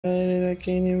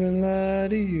can't even lie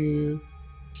to you.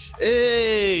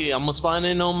 Hey, I'm gonna spawn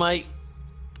in on Mike.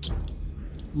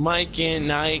 Mike and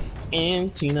Nike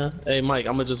and Tina. Hey Mike,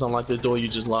 I'm gonna just unlock the door you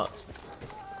just locked.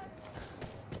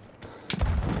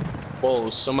 Whoa,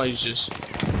 somebody just...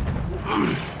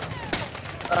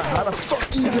 How the fuck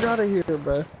do you get out of here,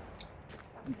 bro?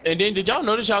 And then, did y'all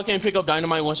notice y'all can't pick up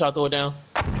dynamite once y'all throw it down?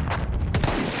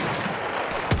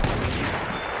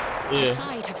 Yeah,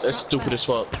 that's stupid as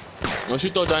fuck. Once you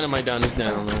throw dynamite down, it's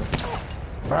down, man.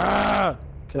 Bruh!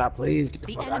 Can I please get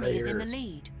the fuck out of enemy is here? in the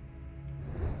lead.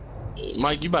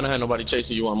 Mike, you better have nobody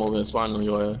chasing you while I'm over here spawning on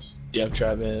your ass. Death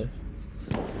trap ass.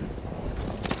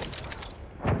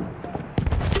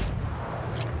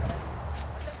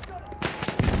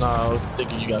 Nah, I was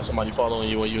thinking you got somebody following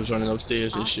you while you was running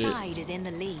upstairs and shit. Our side is in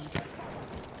the lead.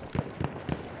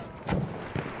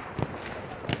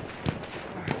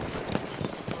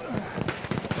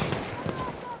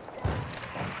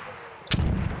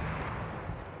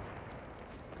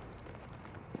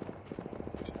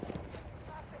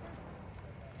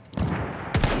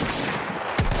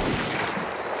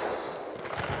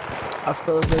 I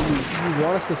feel as though you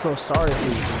want us to feel sorry for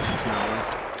you, but it's not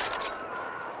right.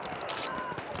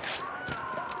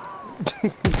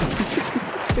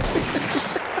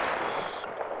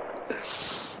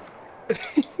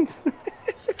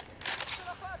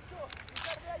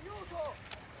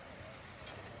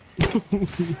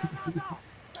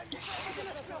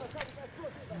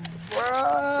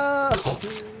 Bruh,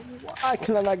 why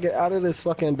can I not get out of this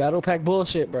fucking battle pack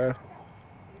bullshit, bro?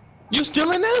 You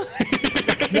still in there?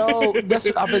 No, that's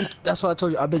what I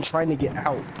told you. I've been trying to get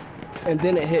out, and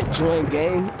then it hit join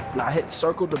game, and I hit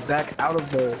circle to back out of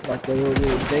the the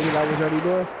little thing that I was already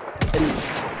doing. And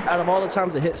out of all the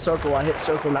times it hit circle, I hit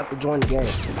circle not to join the game.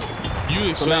 You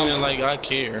explaining like I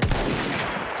care.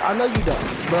 I know you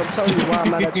don't, but I'm telling you why I'm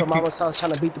not at your mama's house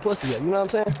trying to beat the pussy up. You know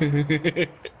what I'm saying?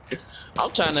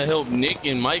 I'm trying to help Nick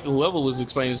and Mike, whoever was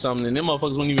explaining something, and them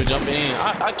motherfuckers wouldn't even jump in.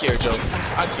 I care, Joe.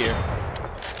 I care.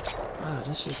 Ah,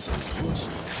 this is some bullshit.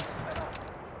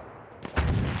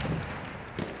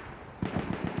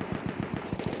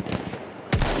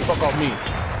 Fuck off me.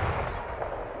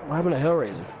 What happened to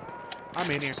Hellraiser? I'm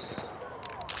in here.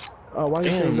 Oh, why you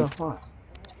say he's on fire?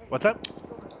 What's up?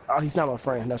 Oh, he's not my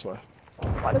friend, that's why.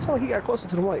 Why does it sound like he got closer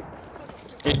to the mic?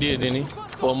 It did, didn't he?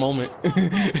 For a moment.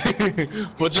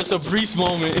 For just a brief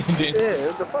moment. And then... Yeah,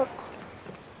 what the fuck?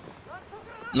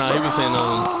 Nah, he was saying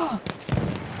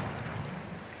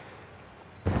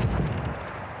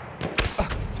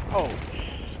Oh,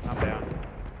 I'm down.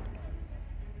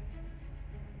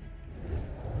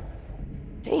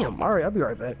 Damn, alright, I'll be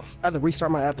right back. I have to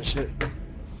restart my app and shit.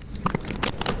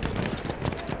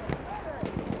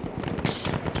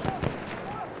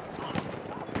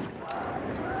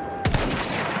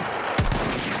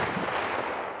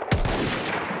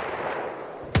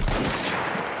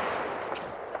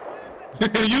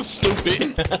 You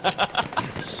stupid.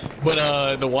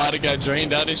 But the water got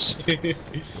drained out and shit.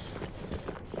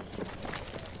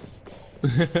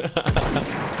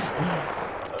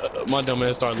 My dumb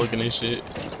ass started looking at shit.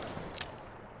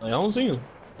 Like, I don't see him.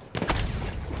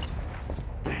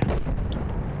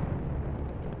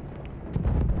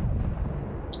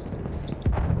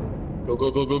 Go,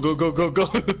 go, go, go, go, go, go, go.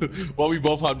 While we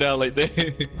both hop down like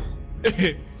that.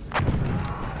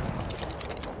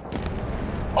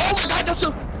 Oh my god, that's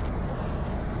a...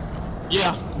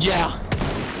 Yeah, yeah.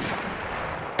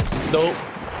 Nope.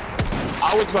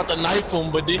 I was about to knife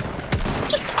him, but then...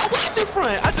 I was in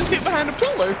front. I just hit behind the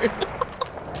pillar.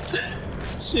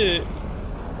 Shit.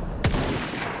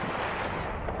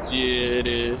 Yeah, it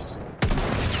is.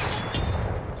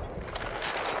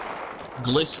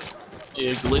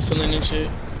 Yeah, glistening and shit.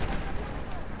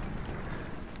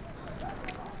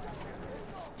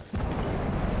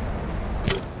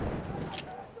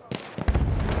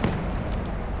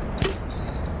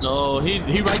 No, he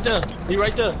right there. He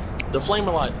right there. The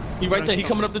flamer light. He right there. He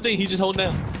coming up the thing. He just holding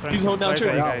down. He's holding down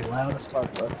trigger. guys. Loud as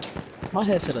fuck, bro. My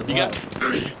headset is You loud. got.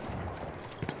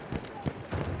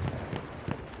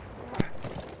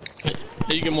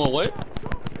 Hey, you get more what?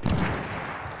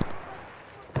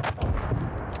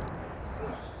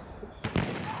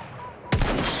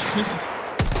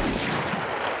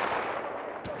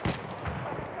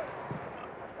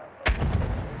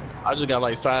 I just got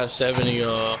like 570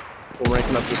 for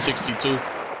ranking up to 62.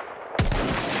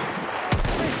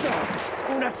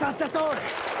 Un assaltatore!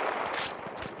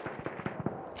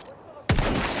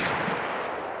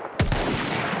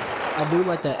 I do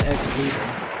like that XP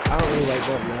though. I don't really like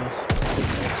button mouse.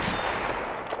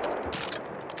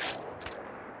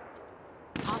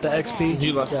 The XP,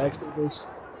 You like the XP boost.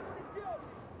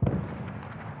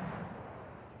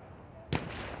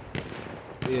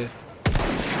 Yeah.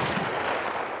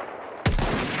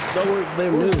 No,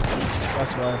 they're new.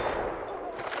 That's why.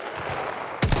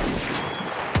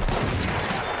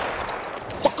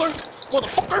 Fucker!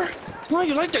 Motherfucker! Why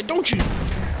you like that, don't you?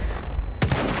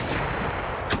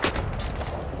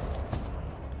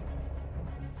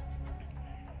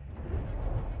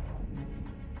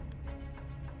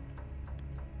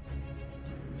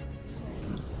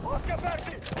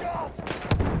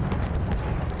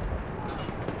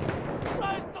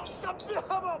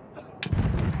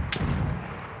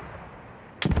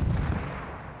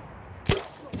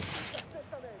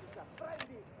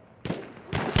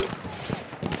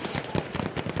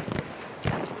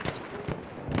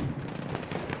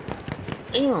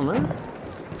 Damn, man.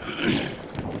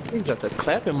 You got the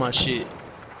clap in my shit.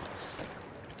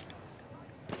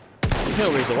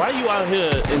 Hellraiser, why you out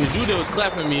here and the dude that was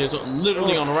clapping me is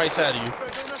literally on the right side of you?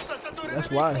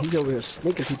 That's why he's over here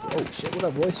sneaking people. Oh shit, what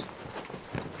up, boys?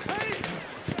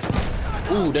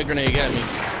 Ooh, that grenade got me.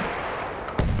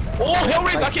 Oh,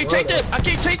 Hellraiser, Nice I can't throw, take that! I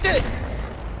can't take that!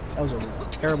 That was a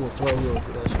terrible throw wheel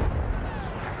for that shit.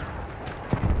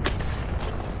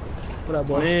 What up,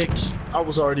 boy? Nick, I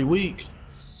was already weak.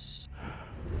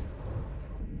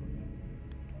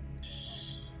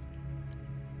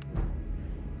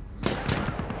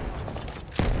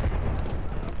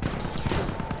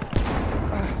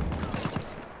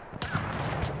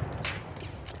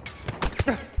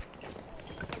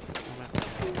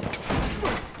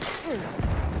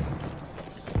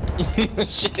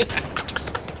 Shit.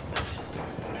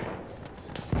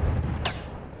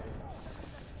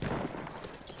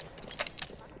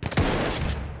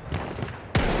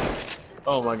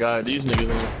 Oh my god, these niggas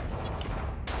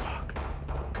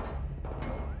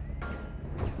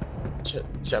are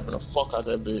tapping the fuck out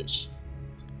that bitch.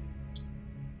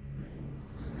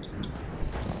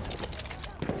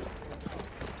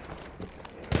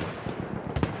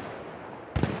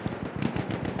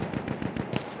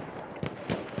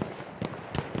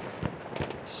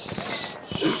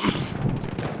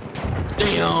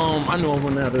 Damn, I knew I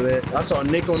went out of that. I saw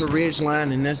Nick on the ridge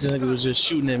line and that nigga was just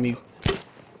shooting at me.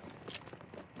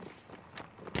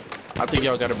 I think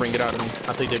y'all gotta bring it out of me.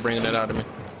 I think they bringing that out of me.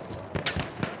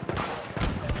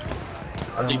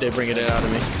 I think they bringing that out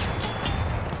of me.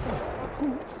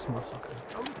 This motherfucker.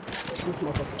 This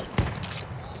motherfucker.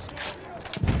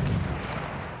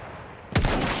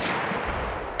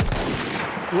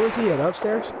 Where is he at?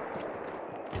 Upstairs?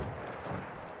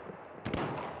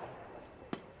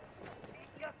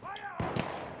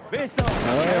 Visto!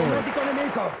 È un medico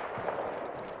nemico!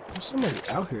 There's somebody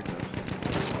out here though.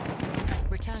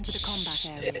 Return to the combat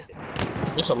area.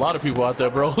 There's a lot of people out there,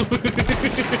 bro. Shit,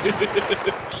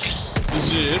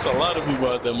 it's a lot of people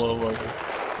out there, motherfucker.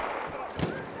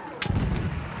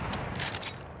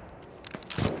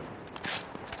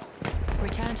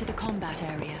 Return to the combat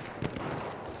area.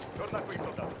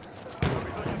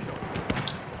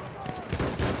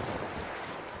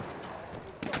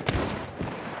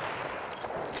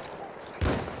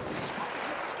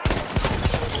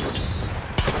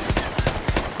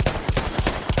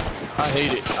 I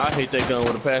hate it. I hate that gun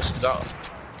with a passion.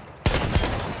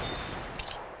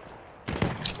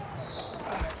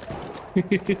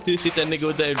 Hit that nigga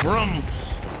with that drum.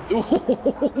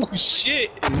 Oh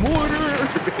shit! Mortar.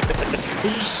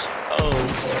 Oh.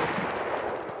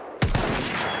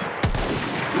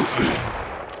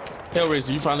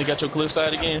 Hellraiser, you finally got your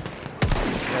cliffside again?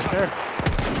 Yes, sir.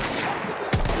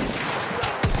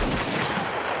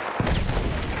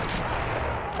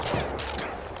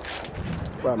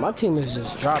 Bro, my team is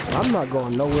just dropping. I'm not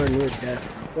going nowhere near that.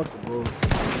 Fuck the bull.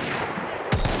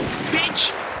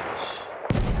 Bitch!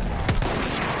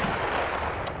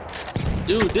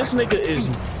 Dude, this nigga is...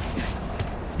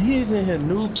 He is in here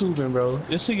noob tubing, bro.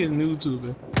 This nigga is noob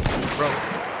tubing. Bro.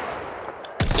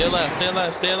 Stay alive, stay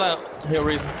alive, stay alive.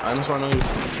 Hellraiser, I just run on you.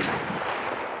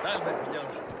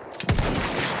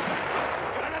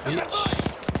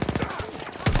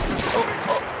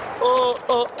 Oh,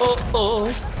 oh, oh, oh,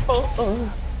 oh,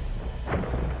 oh.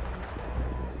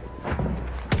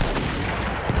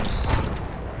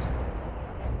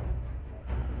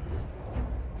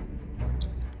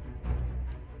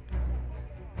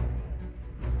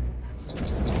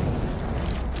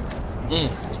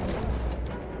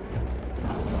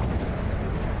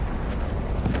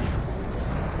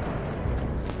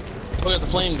 We got the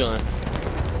flame gun.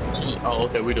 Oh,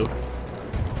 okay, we do.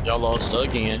 Y'all lost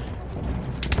again.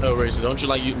 Oh, Racer, don't you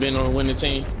like you been on a winning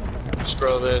team?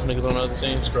 Scrub ass niggas on the other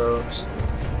team, scrubs.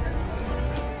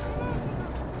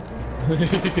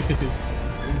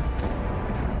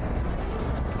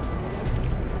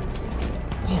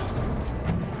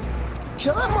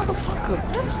 Kill that motherfucker,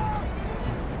 man.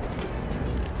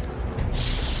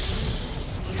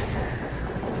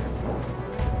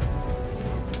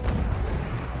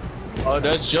 Oh,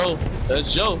 that's Joe.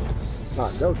 That's Joe.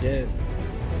 Nah, Joe dead.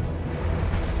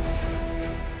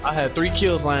 I had 3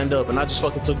 kills lined up, and I just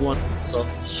fucking took one. So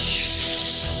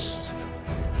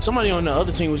somebody on the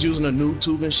other team was using a noob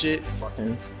tube and shit.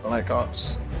 Fucking Black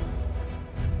Ops.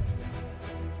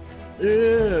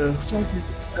 Yeah, fuck it.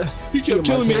 He kept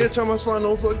killing me every time I spawned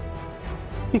on fuck.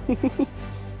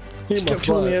 He kept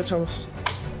killing me every time.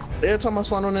 Every time I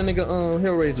spawned on that nigga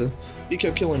Hellraiser, he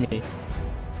kept killing me.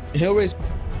 Hellraiser.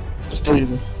 Just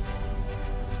crazy.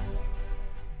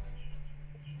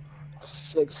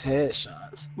 6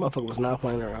 headshots. Motherfucker was not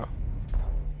playing around.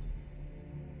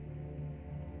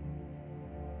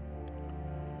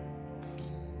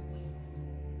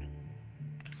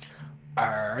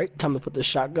 Alright, time to put the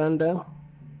shotgun down.